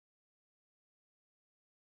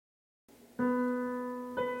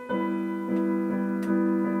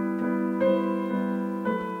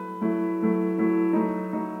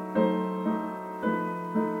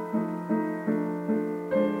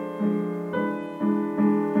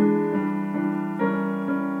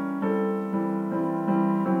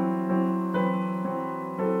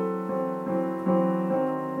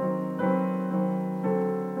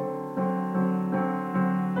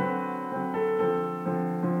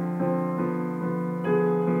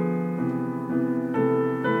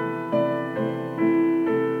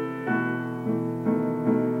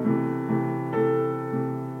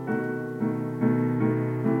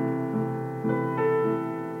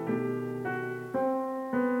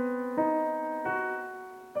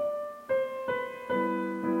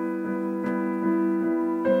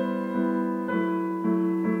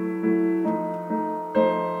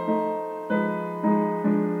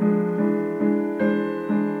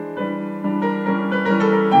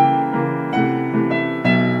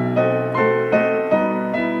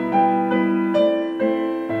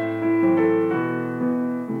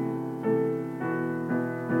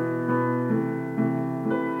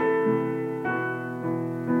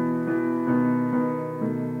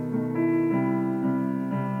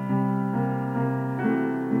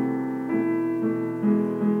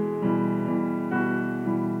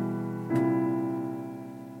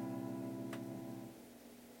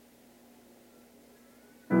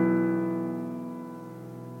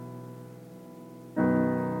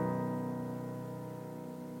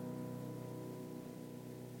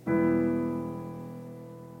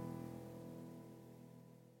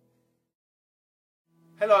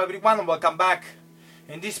Hello everyone and welcome back.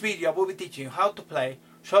 In this video I will be teaching you how to play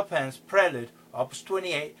Chopin's Prelude Opus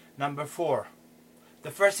 28 number 4.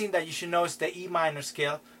 The first thing that you should know is the E minor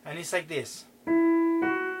scale, and it's like this.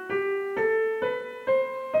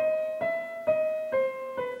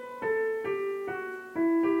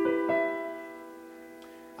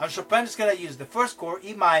 And Chopin is going to use the first chord,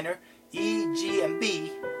 E minor, E, G and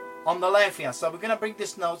B on the left hand. So we're going to bring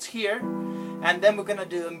these notes here, and then we're going to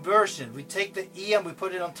do inversion. We take the E and we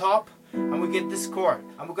put it on top, and we get this chord.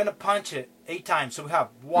 And we're going to punch it 8 times. So we have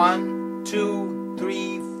 1, 2,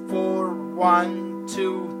 3, 4, 1,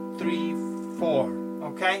 2, 3, 4.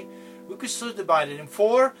 Okay? We could subdivide it in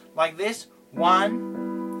 4 like this.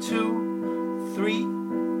 1, 2, 3,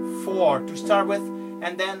 4 to start with,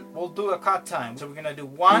 and then we'll do a cut time. So we're going to do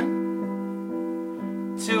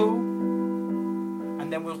 1, 2,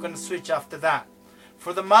 and then we're going to switch after that.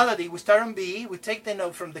 For the melody, we start on B, we take the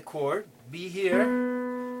note from the chord, B here,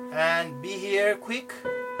 and B here, quick,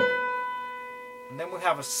 and then we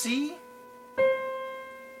have a C,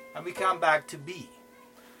 and we come back to B.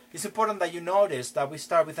 It's important that you notice that we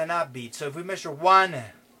start with an upbeat, so if we measure 1,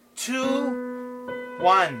 2,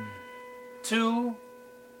 1, 2,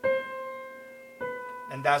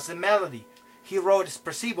 and that's the melody. He wrote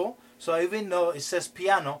espressivo, so even though it says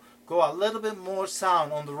piano, go a little bit more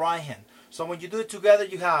sound on the right hand. So when you do it together,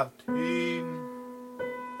 you have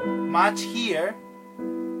match here,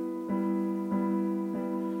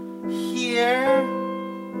 here,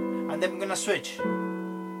 and then we're gonna switch.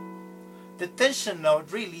 The tension note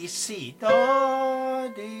really is C, da,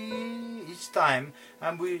 di, each time,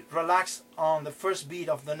 and we relax on the first beat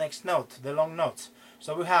of the next note, the long notes.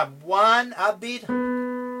 So we have 1 upbeat,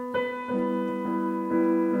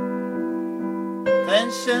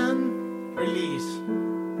 tension, release.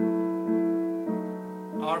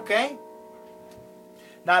 Okay?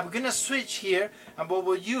 Now we're going to switch here, and what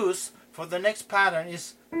we'll use for the next pattern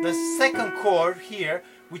is the second chord here,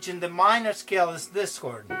 which in the minor scale is this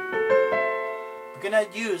chord. We're going to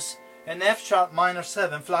use an F sharp minor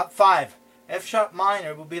 7 flat 5. F sharp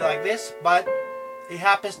minor will be like this, but it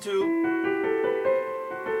happens to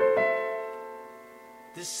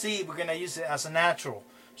this C, we're going to use it as a natural.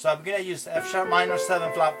 So I'm going to use F sharp minor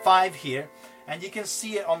 7 flat 5 here, and you can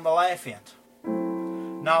see it on the left hand.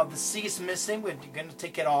 Now the C is missing, we're going to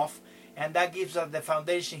take it off, and that gives us the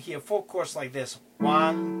foundation here, 4 chords like this.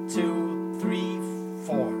 1, 2, 3,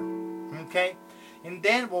 4. Okay? And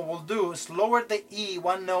then what we'll do is lower the E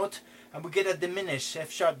 1 note, and we get a diminish,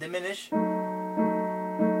 F sharp diminish.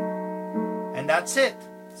 And that's it.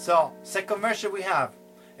 So, second measure we have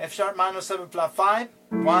F sharp minor 7 flat 5,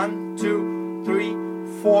 1, 2, 3,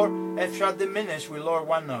 4, F sharp diminish, we lower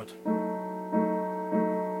 1 note.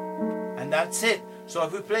 And that's it. So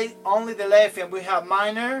if we play only the left hand, we have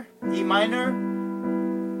minor, E minor,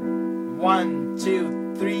 1,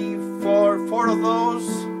 2, 3, 4, 4 of those,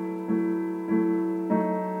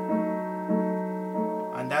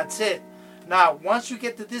 and that's it. Now once you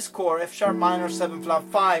get to this chord, F sharp minor 7 flat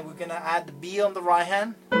 5, we're gonna add the B on the right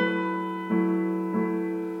hand.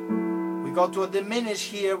 We go to a diminish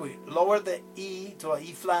here, we lower the E to an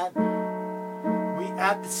E flat, we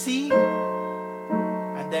add the C,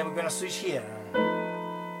 and then we're gonna switch here.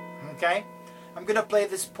 Okay, I'm gonna play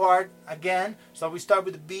this part again. So we start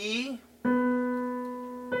with the B,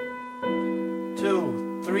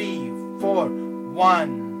 2, 3, 4,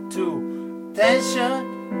 1, 2,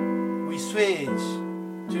 tension. We switch,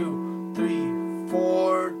 2, 3,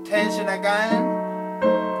 4, tension again.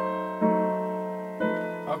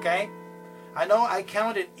 Okay, I know I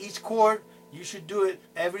counted each chord. You should do it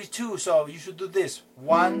every 2. So you should do this: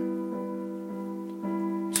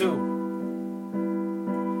 1, 2.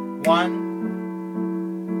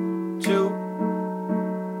 1, 2,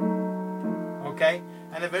 okay,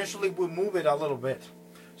 and eventually we'll move it a little bit.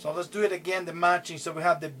 So let's do it again, the matching. So we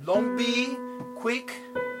have the long B, quick,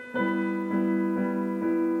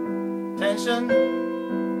 tension,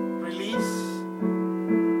 release,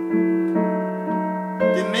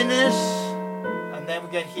 diminish, and then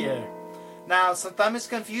we get here. Now sometimes it's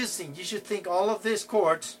confusing. You should think all of these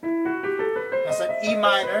chords as an E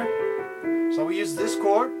minor. So we use this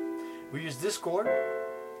chord, we use this chord,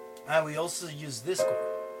 and we also use this chord.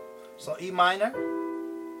 So E minor,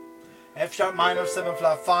 F sharp minor 7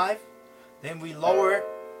 flat 5, then we lower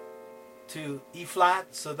to E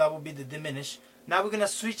flat, so that will be the diminish. Now we're going to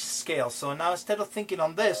switch scales. So now instead of thinking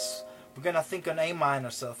on this, we're going to think on A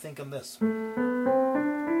minor, so think on this.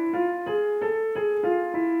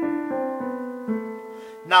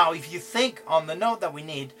 Now if you think on the note that we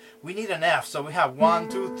need an F. So we have 1,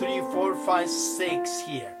 2, 3, 4, 5, 6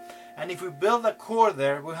 here. And if we build a chord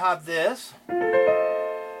there, we have this.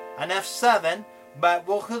 an F7, but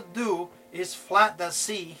what he'll do is flat that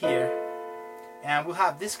C here, and we'll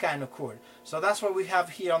have this kind of chord. So that's what we have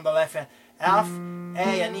here on the left hand: F,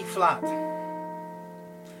 A, and E flat.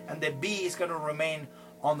 And the B is going to remain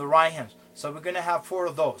on the right hand. So we're going to have 4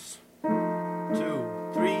 of those. 2,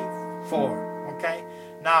 3, 4. Okay?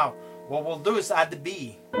 Now, what we'll do is add the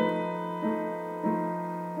B.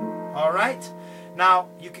 Alright? Now,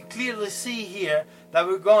 you can clearly see here that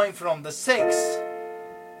we're going from the 6.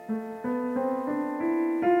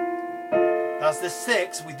 That's the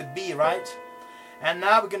 6 with the B, right? And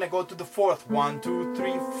now we're going to go to the 4th. 1, 2,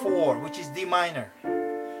 3, 4, which is D minor.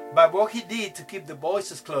 But what he did to keep the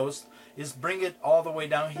voices closed is bring it all the way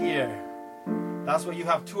down here. That's why you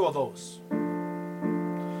have 2 of those.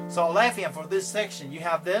 So left hand for this section, you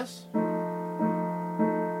have this.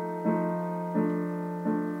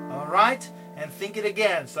 Alright? And think it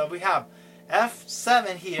again. So we have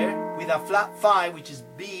F7 here with a flat 5, which is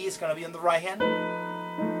B, is going to be on the right hand.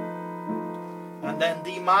 And then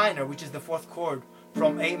D minor, which is the 4th chord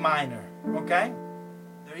from A minor. Okay?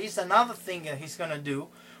 There is another thing that he's going to do.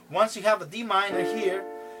 Once you have a D minor here,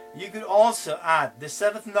 you could also add the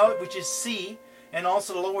 7th note, which is C, and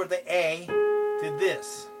also lower the A to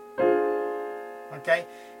this. Okay?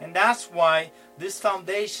 And that's why this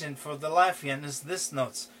foundation for the left hand is this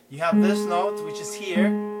notes. You have this note, which is here,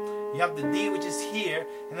 you have the D, which is here,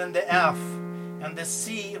 and then the F, and the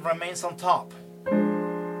C remains on top.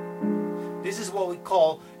 This is what we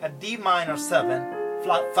call a D minor 7,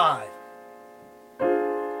 flat 5.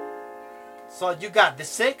 So you got the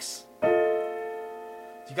 6,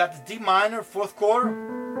 you got the D minor 4th chord,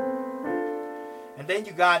 and then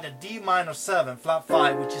you got the D minor 7 flat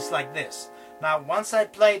 5, which is like this. Now once I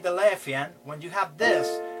play the left hand, when you have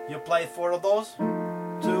this, you play 4 of those.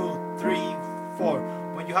 2, 3, 4.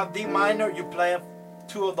 When you have D minor, you play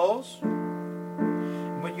 2 of those.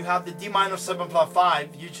 When you have the D minor 7 flat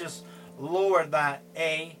 5, you just lower that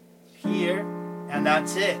A here, and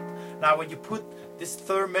that's it. Now when you put this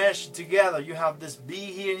 3rd measure together, you have this B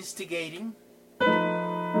here instigating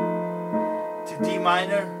to D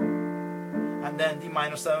minor, and then D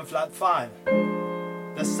minor 7 flat 5.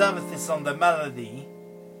 The 7th is on the melody,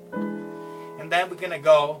 and then we're gonna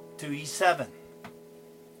go to E7.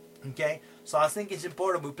 Okay, so I think it's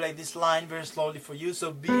important we play this line very slowly for you.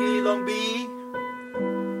 So B, long B,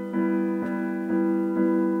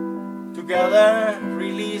 together,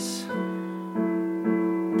 release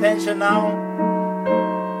tension now.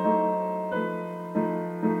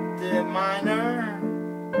 D minor.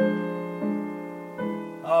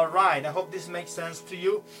 Alright, I hope this makes sense to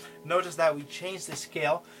you. Notice that we changed the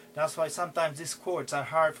scale. That's why sometimes these chords are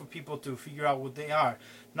hard for people to figure out what they are.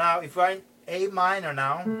 Now, if we're in A minor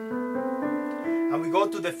now, and we go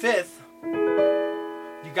to the 5th,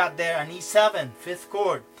 you got there an E7, 5th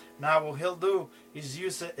chord. Now what he'll do is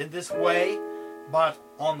use it in this way, but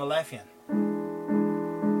on the left hand.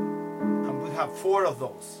 And we have 4 of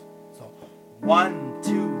those. So 1,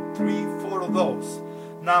 2, 3, 4 of those.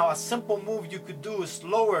 Now a simple move you could do is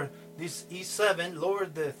lower this E7, lower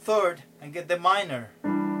the 3rd, and get the minor.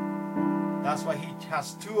 That's why he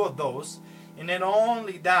has 2 of those. And then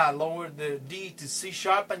only that, lower the D to C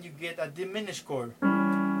sharp, and you get a diminished chord.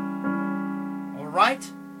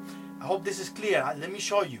 Alright? I hope this is clear. Let me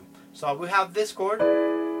show you. So we have this chord,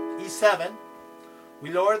 E7.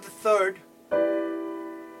 We lower the 3rd,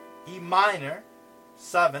 E minor,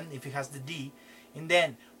 7 if it has the D. And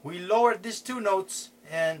then we lower these 2 notes,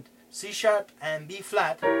 and C sharp and B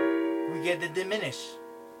flat, we get the diminished.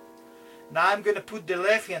 Now I'm going to put the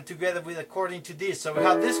left hand together with according to this. So we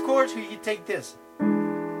have this chord, so you take this.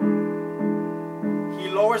 He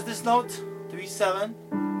lowers this note to E7.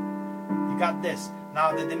 You got this.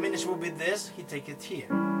 Now the diminished will be this. He take it here.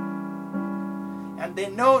 And the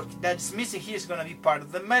note that's missing here is going to be part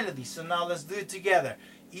of the melody. So now let's do it together.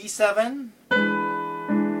 E7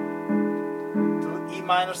 to E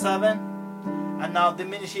minor 7. And now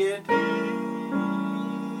diminish here.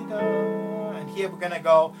 And here we're going to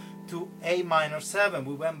go to A minor 7.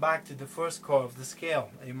 We went back to the 1st chord of the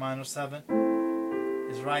scale. A minor 7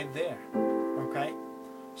 is right there. Okay?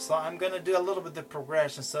 So I'm going to do a little bit of the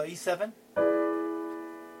progression. So E7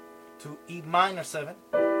 to E minor 7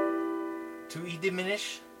 to E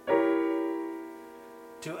diminish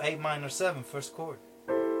to A minor 7, 1st chord.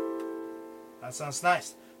 That sounds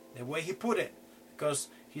nice. The way he put it, because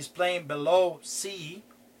he's playing below C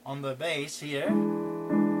on the bass here,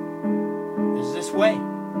 is this way.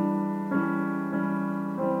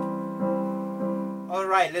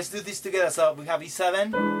 Alright, let's do this together. So we have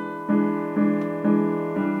E7.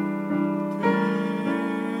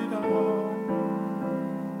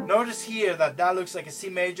 Notice Notice here that that looks like a C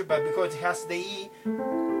major, but because it has the E,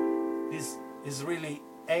 this is really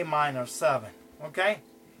A minor 7. Okay?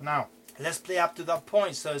 Now, let's play up to that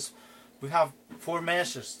point. So we have 4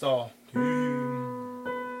 measures. So,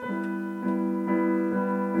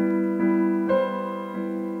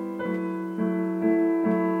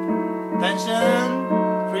 tension,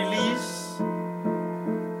 release,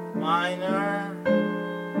 minor.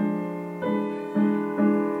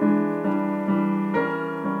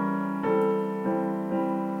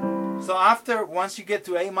 So after, once you get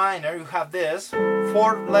to A minor, you have this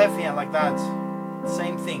 4 left hand like that,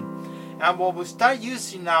 same thing. And what we start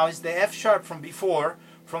using now is the F sharp from before,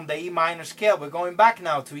 from the E minor scale. We're going back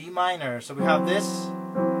now to E minor. So we have this.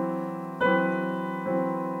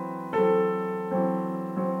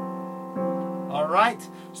 Alright,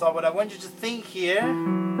 so what I want you to think here,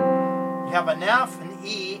 you have an F, an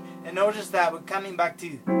E, and notice that we're coming back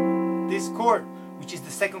to this chord, which is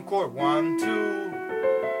the second chord. 1, 2.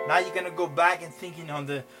 Now you're going to go back and thinking on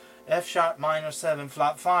the F sharp minor 7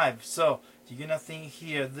 flat 5. So you're going to think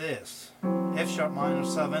here this. F sharp minor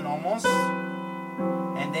 7 almost.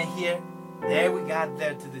 And then here, there we got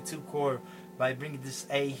there to the 2 chord by bringing this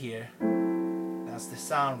A here. That's the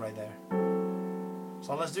sound right there.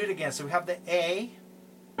 So let's do it again. So we have the A.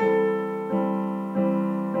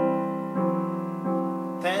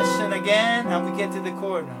 Tension again, and we get to the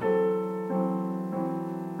chord.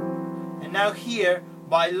 And now here,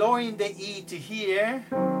 by lowering the E to here,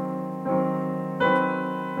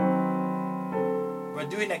 we're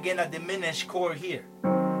doing again a diminished chord here.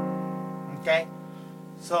 Okay?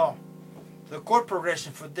 So, the chord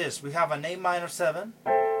progression for this, we have an A minor 7.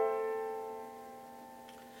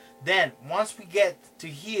 Then, once we get to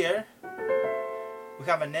here, we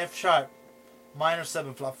have an F sharp minor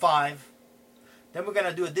 7 flat 5. Then we're going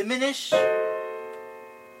to do a diminish,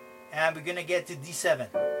 and we're going to get to D7.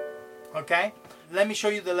 Okay? Let me show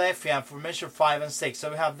you the left hand for measure 5 and 6. So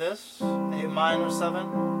we have this, A minor 7.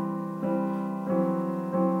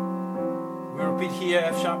 We repeat here,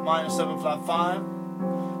 F sharp minor 7 flat 5.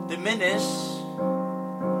 Diminish,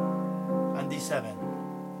 and D7.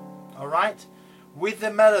 Alright? With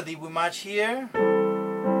the melody, we match here.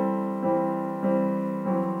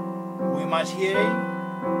 We match here.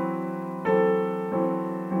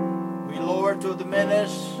 We lower to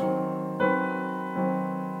diminish.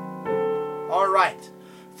 Alright,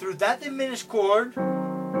 through that diminished chord,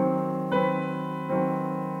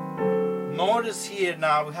 notice here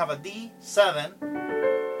now we have a D7,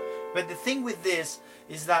 but the thing with this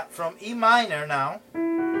is that from E minor now,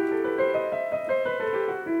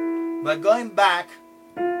 we're going back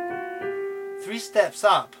 3 steps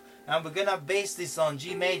up, and we're gonna base this on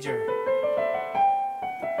G major.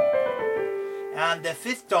 And the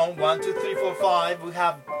 5th tone, 1, 2, 3, 4, 5, we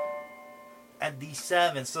have at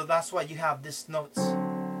D7, so that's why you have these notes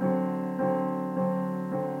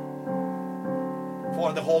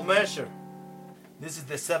for the whole measure. This is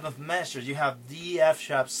the 7th measure. You have D, F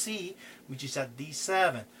sharp, C, which is at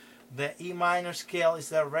D7. The E minor scale is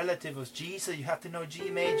the relative of G, so you have to know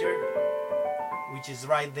G major, which is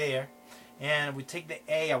right there. And we take the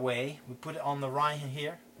A away, we put it on the right hand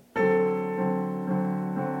here.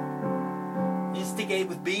 Instigate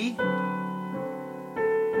with B.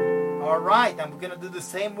 Alright, and we're going to do the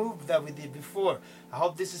same move that we did before. I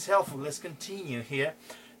hope this is helpful. Let's continue here.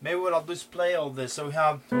 Maybe what I'll do is play all this. So we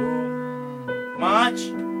have much,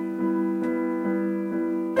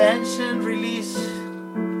 tension, release,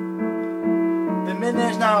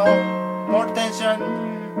 diminish now, more tension,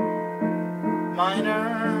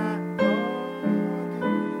 minor.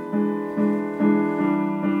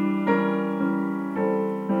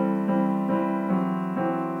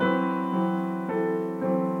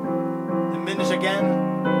 Diminish again,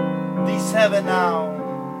 D7 now.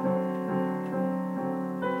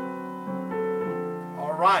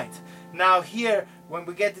 Alright, now here when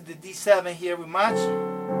we get to the D7 here we match,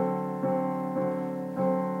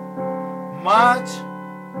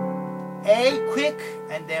 A quick,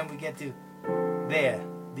 and then we get to there,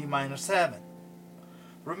 D minor 7.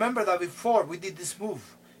 Remember that before we did this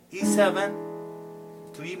move, E7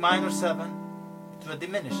 to E minor 7 to a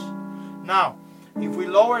diminish. Now if we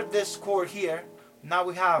lower this chord here, now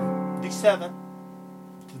we have D7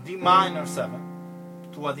 to D minor 7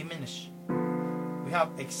 to a diminish. We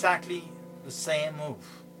have exactly the same move.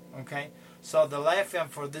 Okay, so the left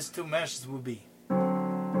hand for these 2 measures will be 3,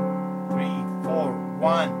 4,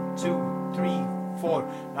 1, 2, 3, 4.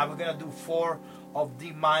 Now we're gonna do 4 of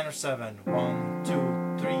D minor 7. 1,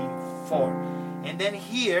 2, 3, 4. And then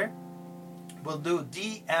here we'll do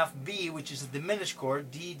D, F, B, which is a diminished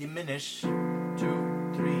chord. D diminish, 2, 3,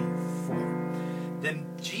 4. the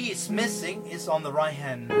G is missing is on the right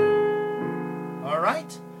hand.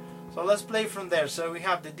 Alright? So let's play from there. So we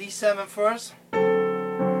have the D7 first.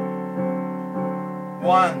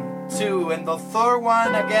 1, 2, and the third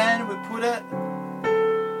one again we put it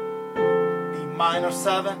B minor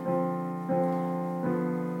 7.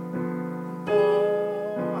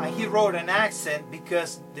 He wrote an accent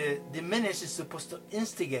because the diminished is supposed to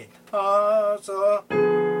instigate.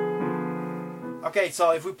 Okay,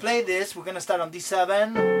 so if we play this, we're gonna start on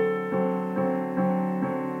D7,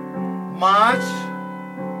 March,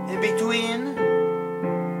 in between,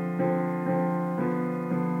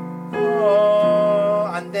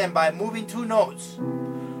 and then by moving 2 notes,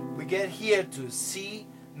 we get here to C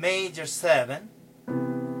major 7,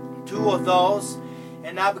 2 of those,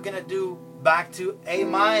 and now we're gonna do back to A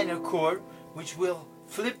minor chord, which will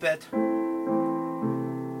flip it.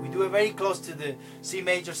 We do it very close to the C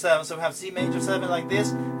major 7, so we have C major 7 like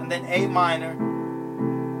this, and then A minor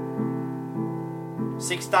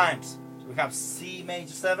 6 times. So we have C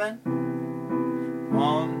major 7,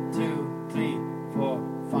 1, 2, 3, 4,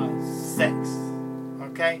 5, 6.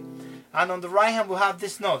 Okay, and on the right hand we'll have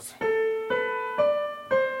these notes.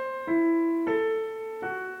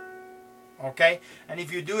 Okay, and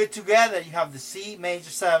if you do it together, you have the C major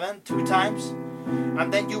 7 2 times,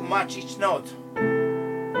 and then you match each note,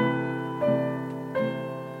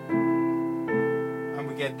 and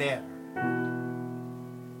we get there.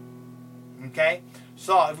 Okay,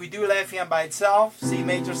 so if we do left hand by itself, C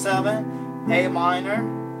major 7, A minor,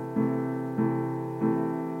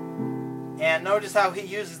 and notice how he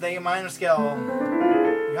uses the A minor scale.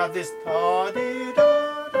 You have this all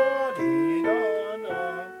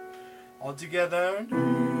together,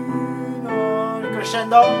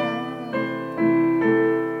 crescendo,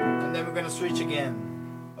 and then we're going to switch again.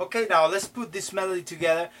 Okay, now let's put this melody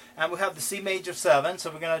together, and we have the C major 7, so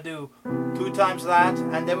we're going to do 2 times that,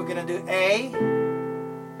 and then we're going to do A,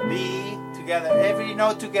 B, together, every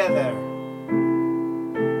note together,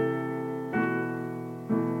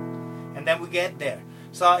 and then we get there.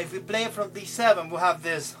 So if we play from D7, we'll have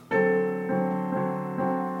this.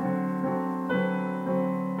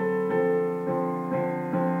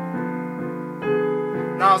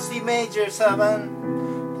 Now C major 7,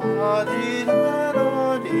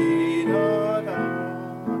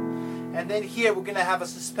 and then here we're gonna have a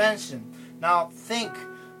suspension. Now think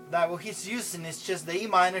that what he's using is just the E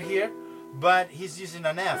minor here, but he's using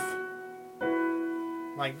an F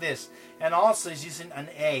like this, and also he's using an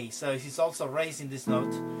A, so he's also raising this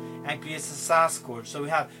note and creates a SAS chord. So we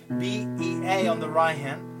have B, E, A on the right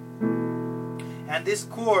hand, and this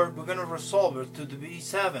chord we're gonna resolve it to the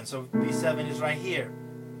B7, so B7 is right here.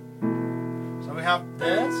 So we have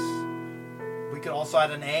this, we could also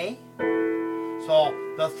add an A, so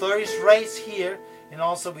the third is raised here, and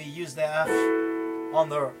also we use the F on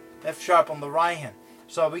the F sharp on the right hand.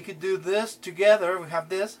 So we could do this together, we have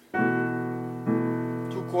this, 2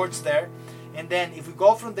 chords there, and then if we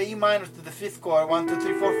go from the E minor to the 5th chord, 1, 2,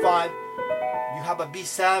 3, 4, 5, you have a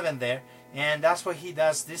B7 there, and that's why he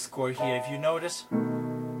does this chord here. If you notice,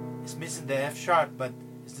 it's missing the F sharp, but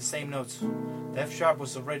it's the same notes. The F sharp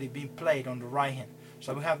was already being played on the right hand.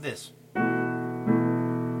 So we have this.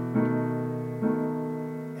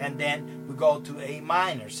 And then we go to A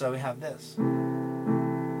minor. So we have this.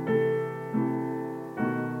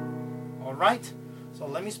 Alright? So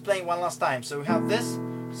let me explain one last time. So we have this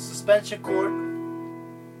suspension chord.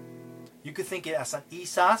 You could think it as an E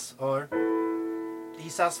sus or E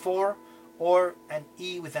sus 4 or an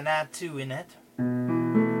E with an add 2 in it.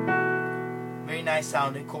 Very nice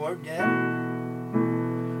sounding chord, yeah.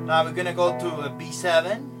 Now we're gonna go to a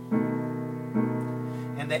B7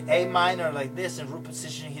 and the A minor like this in root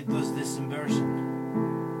position. He does this inversion.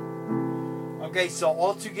 Okay, so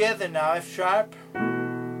all together now F sharp,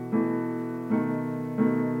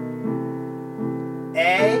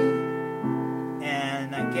 A,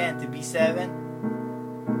 and again to B7,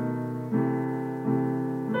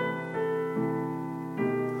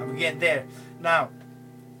 and we get there. Now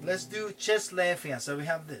let's do just left hand. So we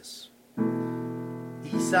have this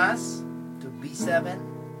E sus to B7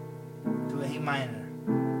 to A minor.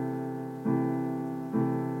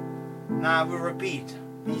 Now we repeat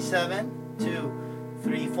B7, 2,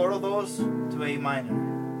 3, 4 of those to A minor,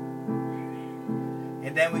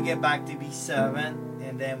 and then we get back to B7,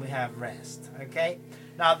 and then we have rest. Okay,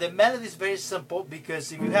 now the melody is very simple,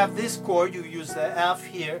 because if you have this chord, you use the F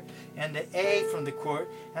here and the A from the chord,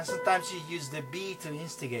 and sometimes you use the B to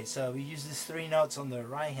instigate. So we use these 3 notes on the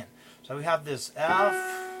right hand. So we have this F,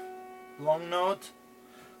 long note,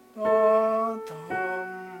 long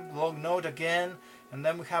note again, and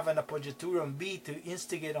then we have an appoggiatura on B to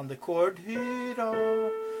instigate on the chord, and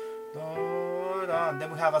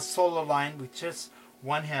then we have a solo line with just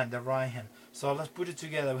one hand, the right hand. So let's put it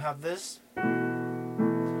together. We have this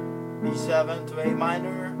B7 to A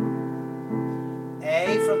minor,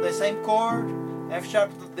 A from the same chord, F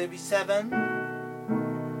sharp to the B7.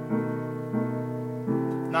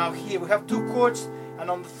 Now here we have two chords, and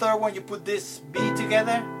on the third one you put this B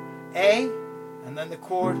together, A, and then the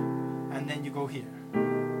chord, and then you go here.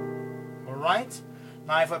 Alright?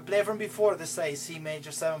 Now if I play from before, this is C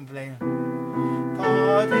major 7 playing.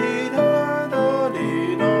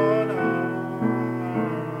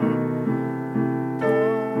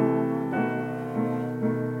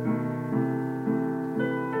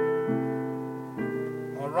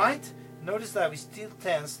 Alright? Notice that we still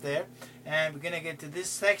tense there, and we're gonna get to this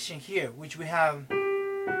section here, which we have.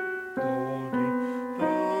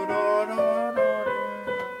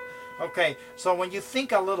 Okay, so when you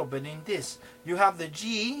think a little bit in this, you have the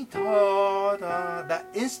G that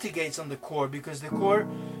instigates on the chord, because the chord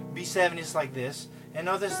B7 is like this, and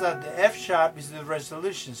notice that the F sharp is the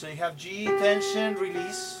resolution. So you have G, tension,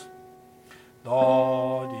 release,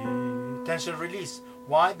 tension, release.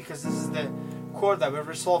 Why? Because this is the chord that we're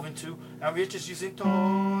resolving to, and we're just using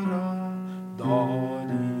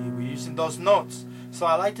we're using those notes. So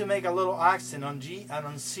I like to make a little accent on G and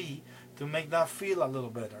on C to make that feel a little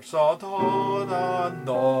better. So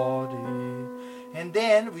and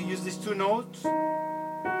then we use these two notes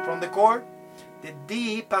from the chord, the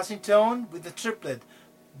D passing tone with the triplet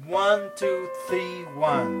 1 2 3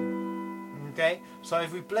 1. Okay, so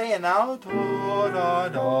if we play it now,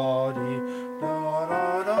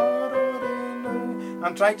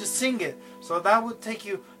 I'm trying to sing it, so that would take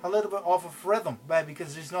you a little bit off of rhythm, but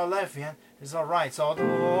because there's no left hand, it's all right. So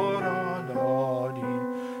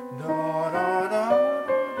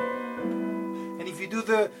and if you do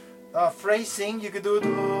the phrasing, you could do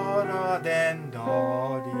then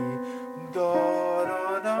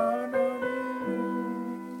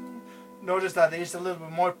Notice that there's a little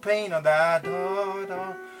bit more pain on that.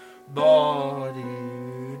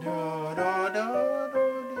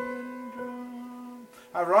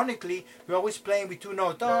 Ironically, we're always playing with two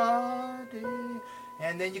notes,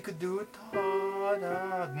 and then you could do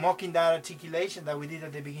mocking that articulation that we did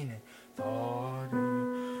at the beginning.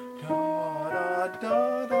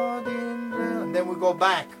 And then we go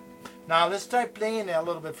back. Now let's try playing it a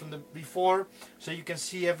little bit from the before, so you can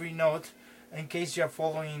see every note in case you are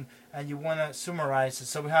following and you want to summarize it.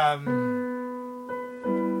 So we have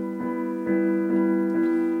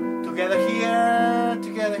together here,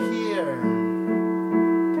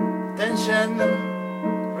 tension,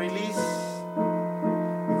 release.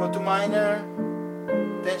 We go to minor,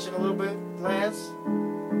 tension a little bit less,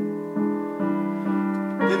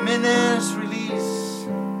 diminish, release,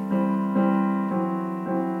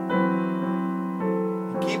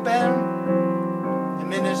 keep it,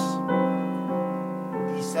 diminish,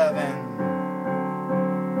 D7,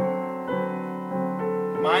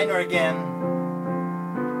 minor again,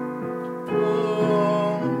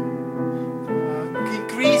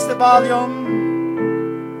 increase the volume,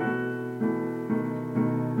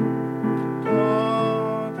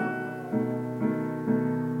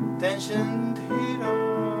 tension,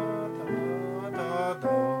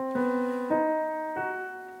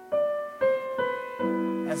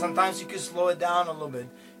 and sometimes you could slow it down a little bit.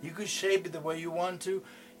 You could shape it the way you want to.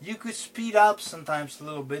 You could speed up sometimes a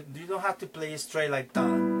little bit. You don't have to play it straight like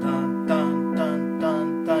dun dun dun dun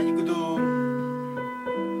dun dun. You could do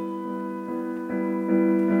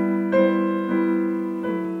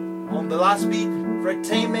on the last beat,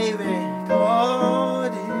 retain maybe.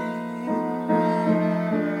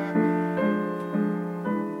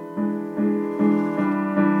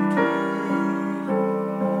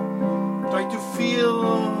 Try to feel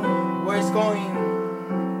where it's going.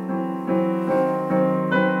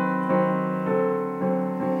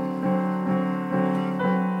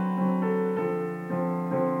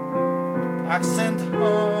 Accent.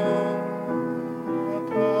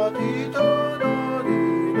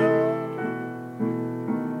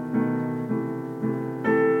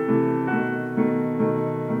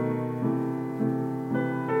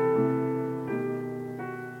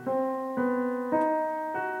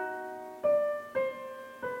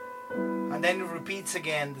 And then it repeats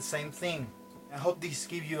again the same thing. I hope this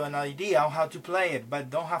gives you an idea of how to play it, but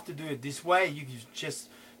don't have to do it this way. You can just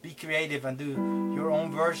be creative and do your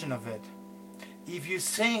own version of it. If you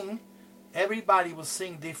sing, everybody will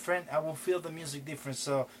sing different and will feel the music different,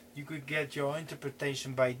 so you could get your own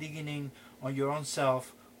interpretation by digging in on your own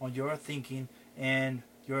self, on your thinking and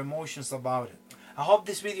your emotions about it. I hope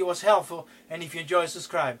this video was helpful, and if you enjoyed,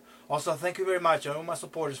 subscribe. Also, thank you very much to all my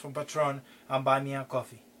supporters from Patreon and Buy Me a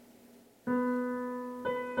Coffee.